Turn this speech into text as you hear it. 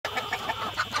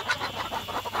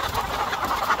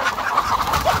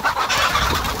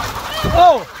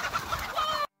Oh!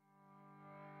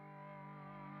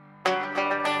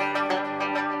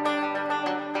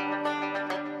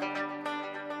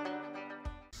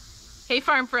 Hey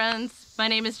farm friends, my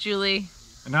name is Julie.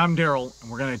 And I'm Daryl,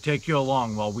 and we're going to take you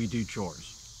along while we do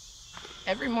chores.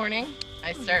 Every morning,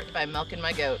 I start by milking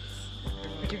my goats.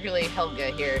 Particularly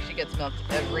Helga here, she gets milked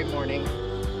every morning.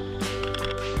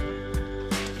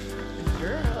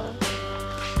 Girl.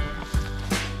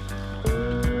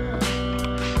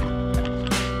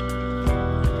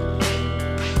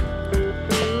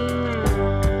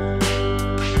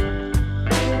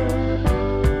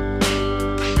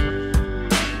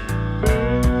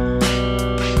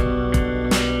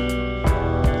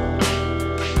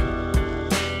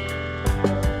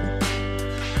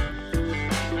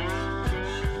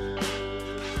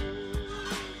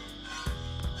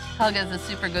 Helga's a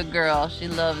super good girl. She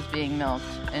loves being milked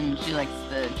and she likes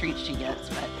the treats she gets,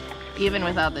 but even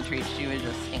without the treats, she would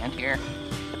just stand here.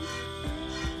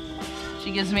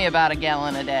 She gives me about a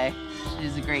gallon a day.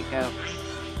 She's a great goat.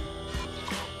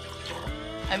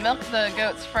 I milk the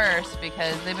goats first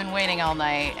because they've been waiting all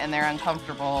night and they're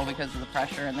uncomfortable because of the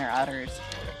pressure in their udders.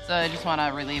 So I just want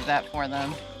to relieve that for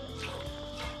them.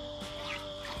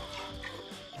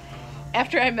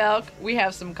 After I milk, we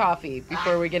have some coffee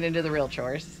before we get into the real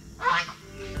chores.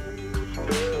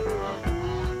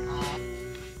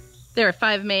 There are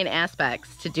 5 main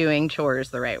aspects to doing chores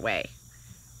the right way.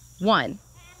 1,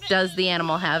 does the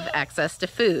animal have access to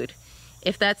food?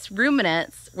 If that's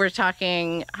ruminants, we're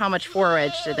talking how much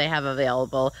forage do they have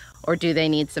available, or do they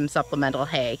need some supplemental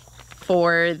hay?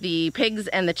 For the pigs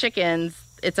and the chickens,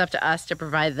 it's up to us to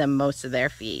provide them most of their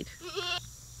feed.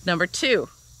 Number 2,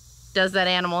 does that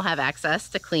animal have access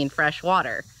to clean, fresh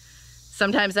water?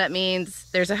 Sometimes that means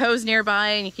there's a hose nearby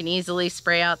and you can easily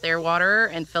spray out their water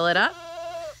and fill it up.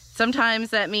 Sometimes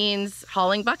that means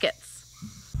hauling buckets.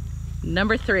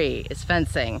 Number 3 is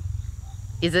fencing.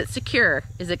 Is it secure?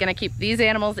 Is it going to keep these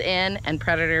animals in and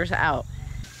predators out?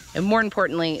 And more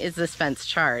importantly, is this fence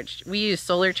charged? We use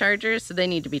solar chargers, so they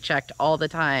need to be checked all the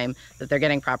time that they're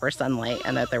getting proper sunlight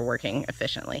and that they're working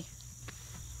efficiently.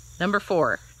 Number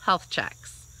 4, health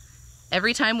checks.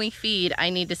 Every time we feed, I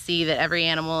need to see that every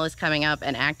animal is coming up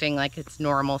and acting like its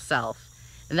normal self.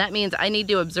 And that means I need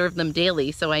to observe them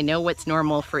daily so I know what's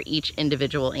normal for each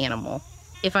individual animal.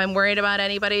 If I'm worried about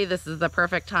anybody, this is the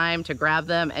perfect time to grab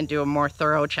them and do a more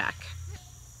thorough check.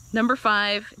 Number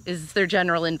 5 is their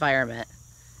general environment.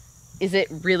 Is it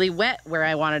really wet where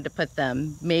I wanted to put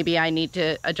them? Maybe I need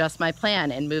to adjust my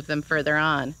plan and move them further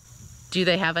on. Do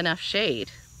they have enough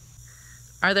shade?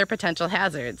 Are there potential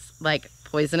hazards like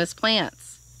poisonous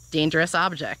plants, dangerous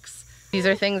objects? These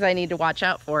are things I need to watch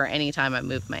out for anytime I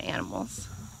move my animals.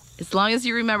 As long as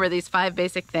you remember these 5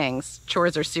 basic things,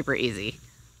 chores are super easy.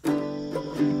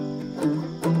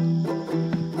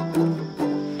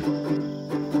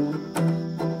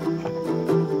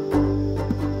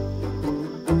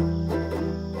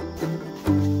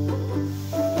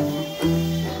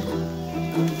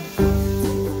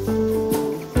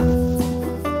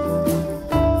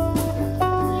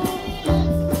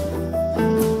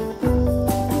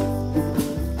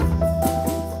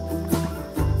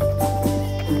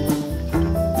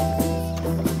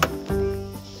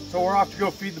 To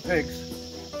go feed the pigs.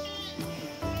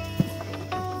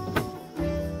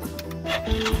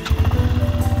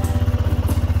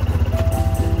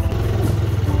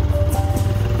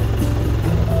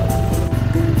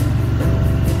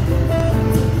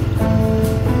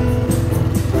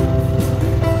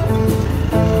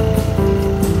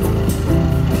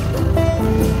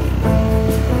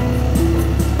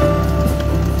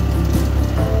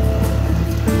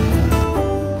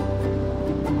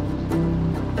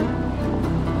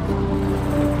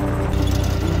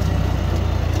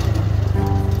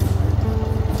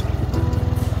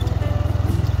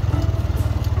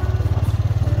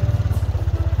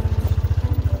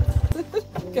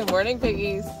 Good morning,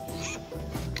 piggies.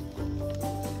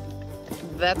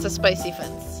 That's a spicy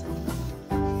fence.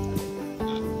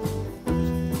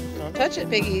 Don't touch it,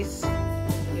 piggies.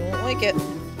 You won't like it.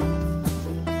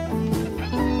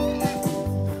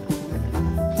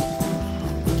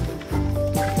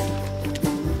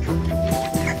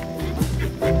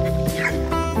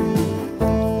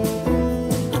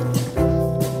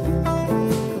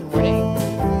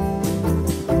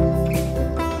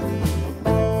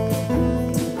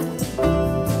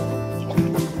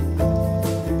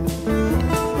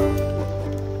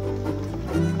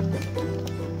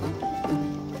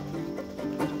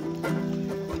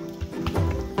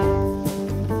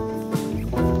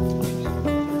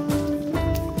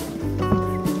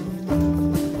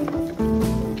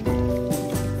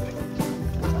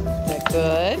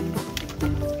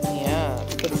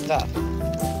 stuff.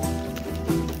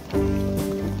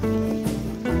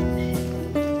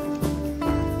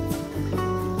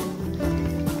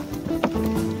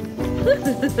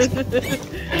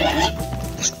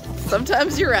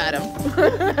 Sometimes you're at him.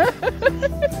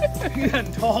 You're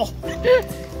getting tall.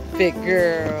 Big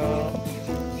girl.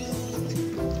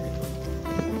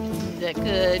 Is that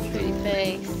good, pretty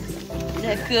face? Is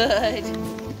that good?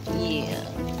 Yeah.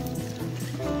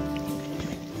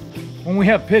 When we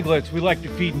have piglets, we like to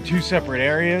feed in 2 separate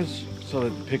areas so that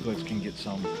the piglets can get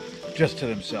some just to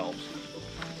themselves.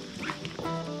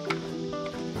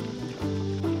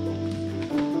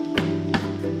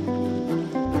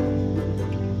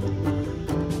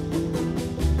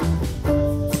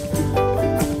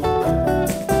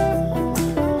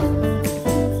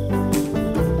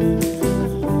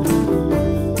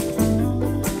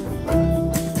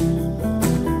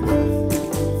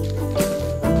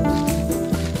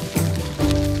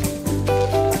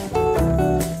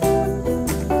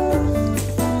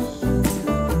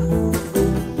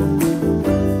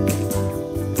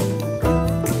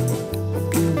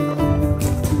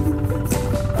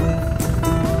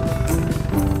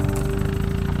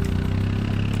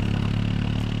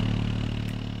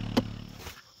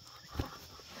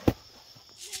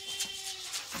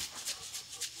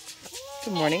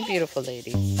 Good morning, beautiful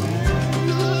lady.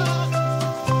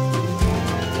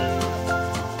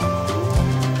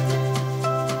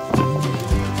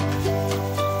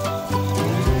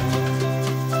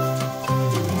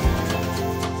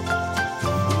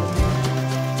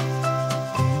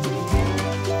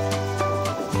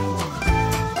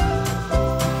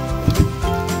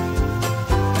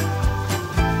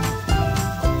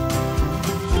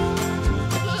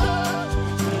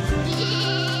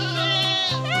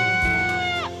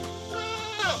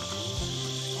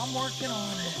 I'm working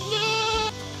on it.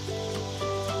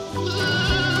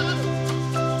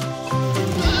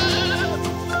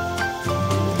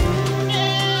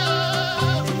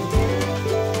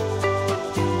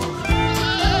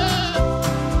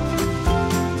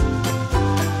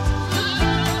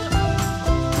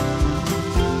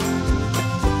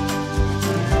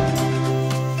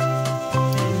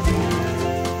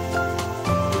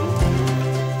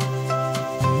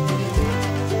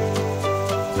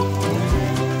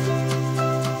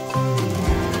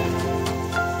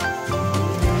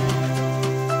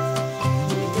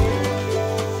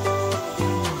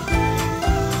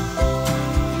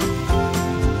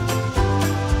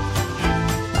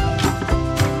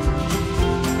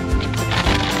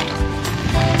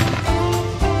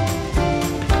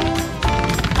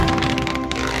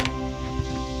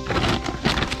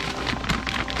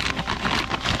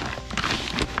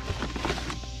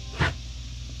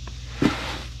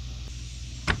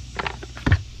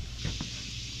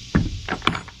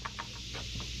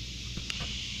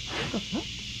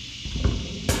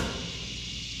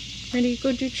 Ready to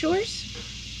go do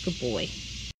chores? Good boy.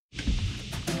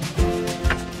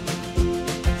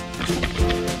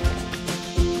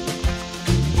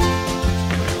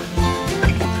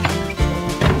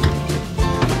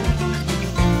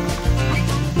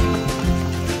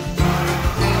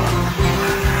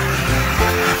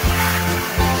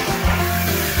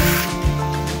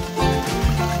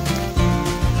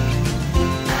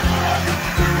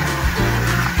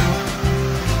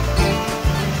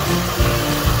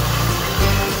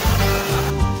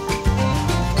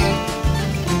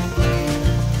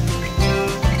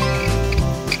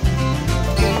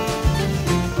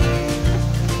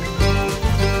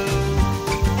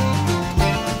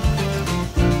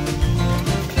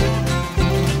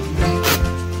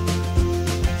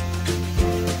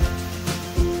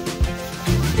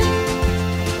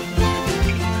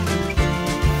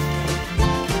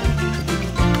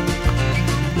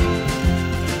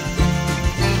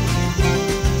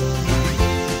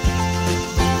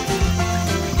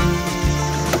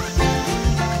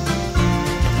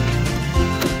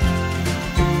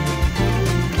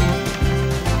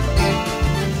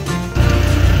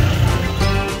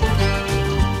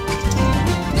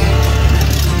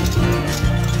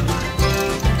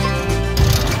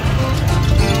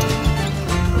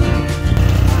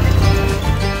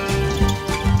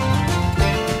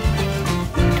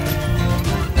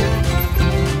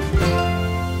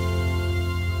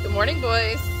 Morning,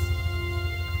 boys.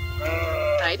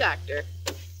 Hi, doctor.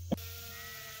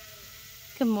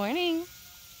 Good morning.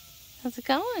 How's it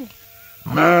going?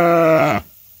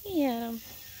 Yeah.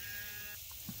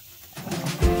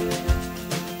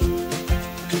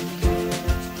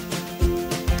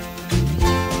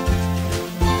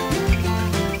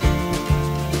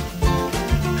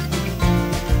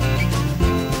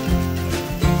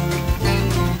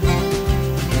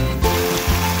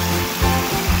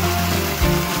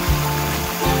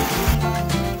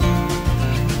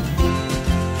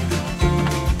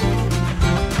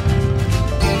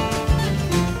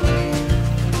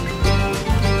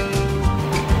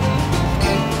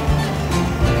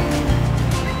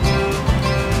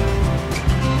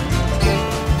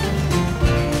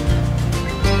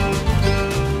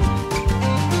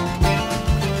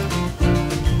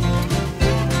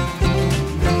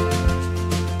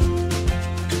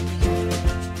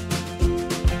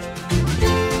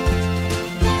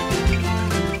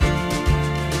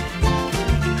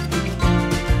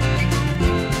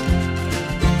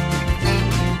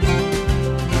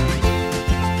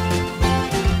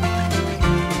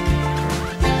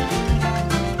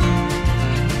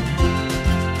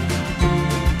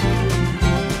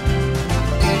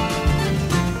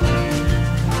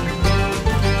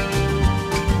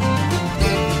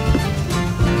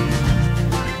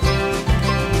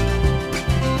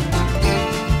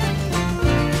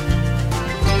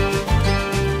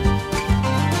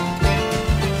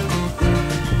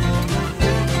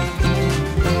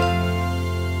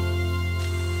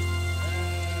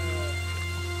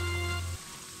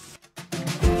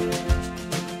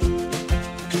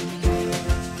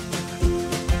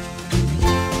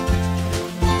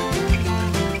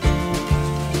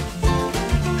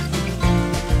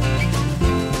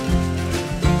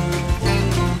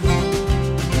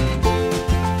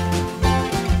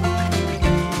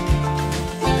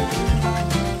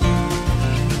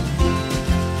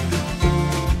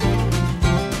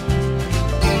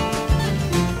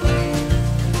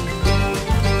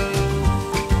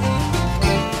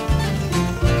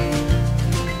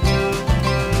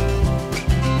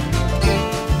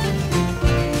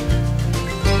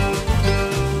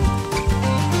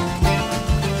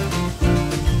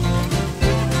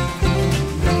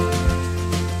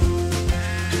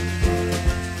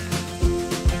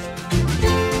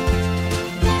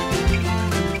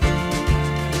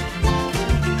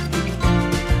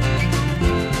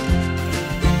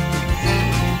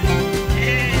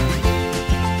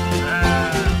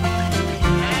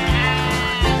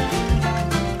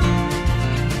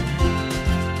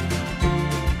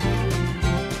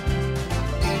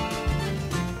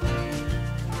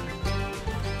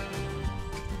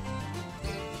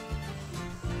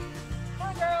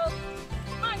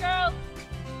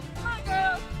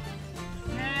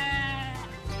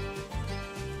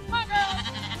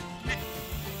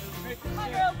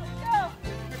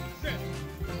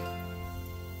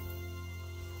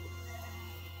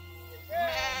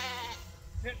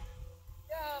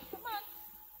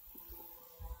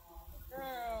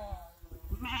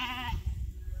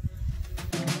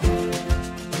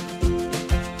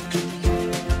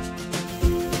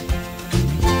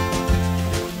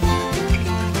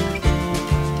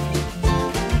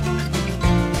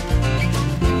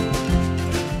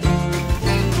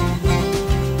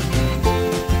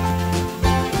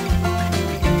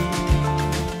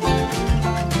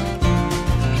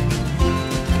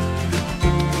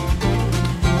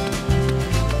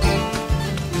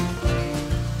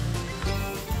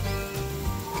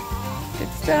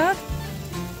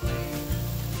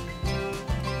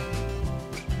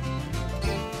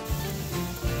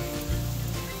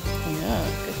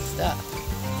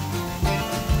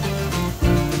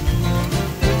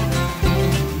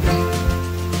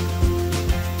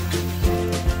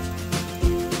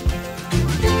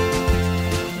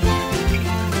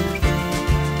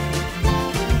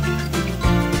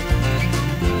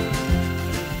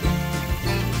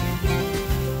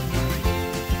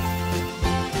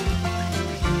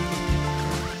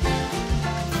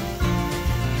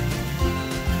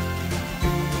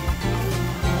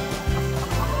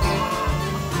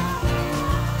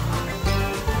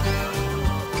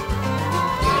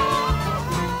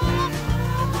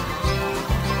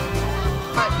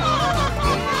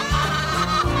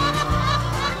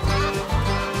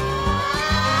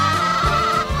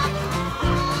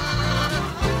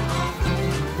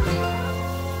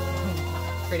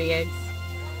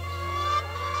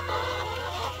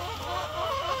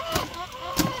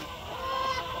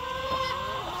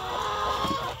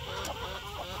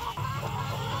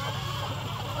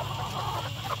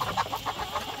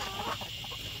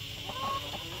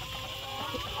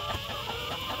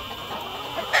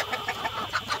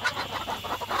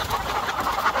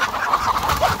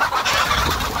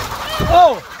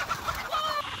 Whoa!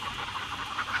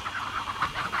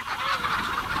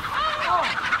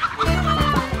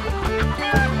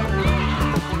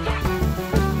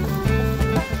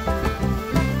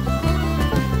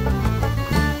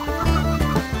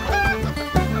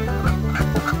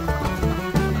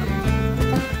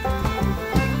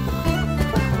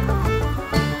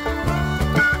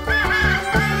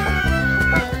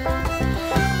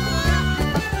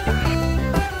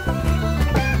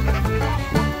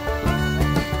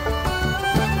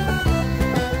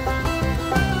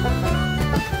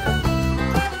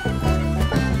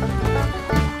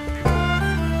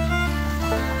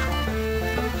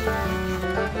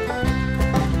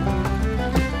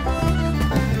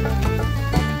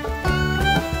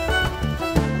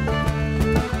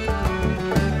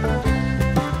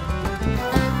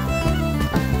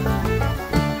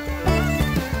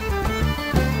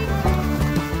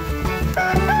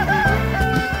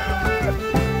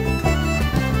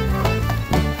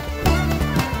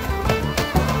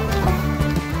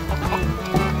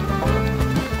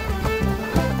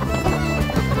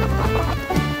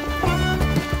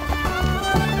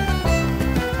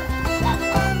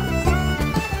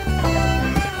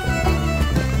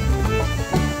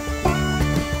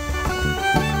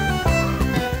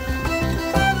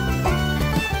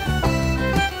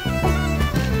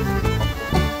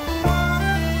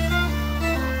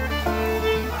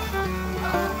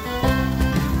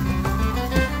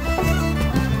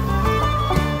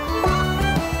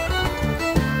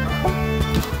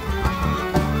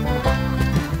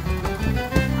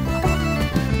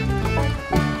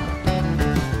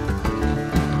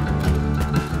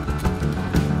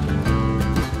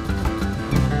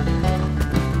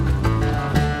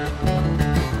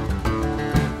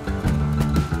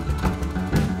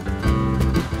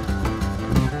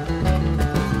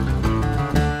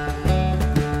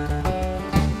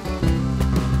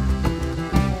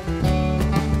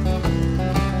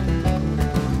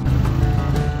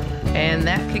 And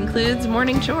that concludes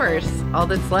morning chores. All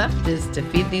that's left is to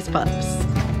feed these pups.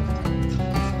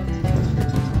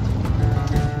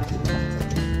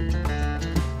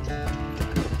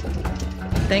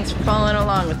 Thanks for following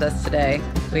along with us today.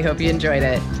 We hope you enjoyed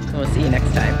it, and we'll see you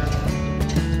next time.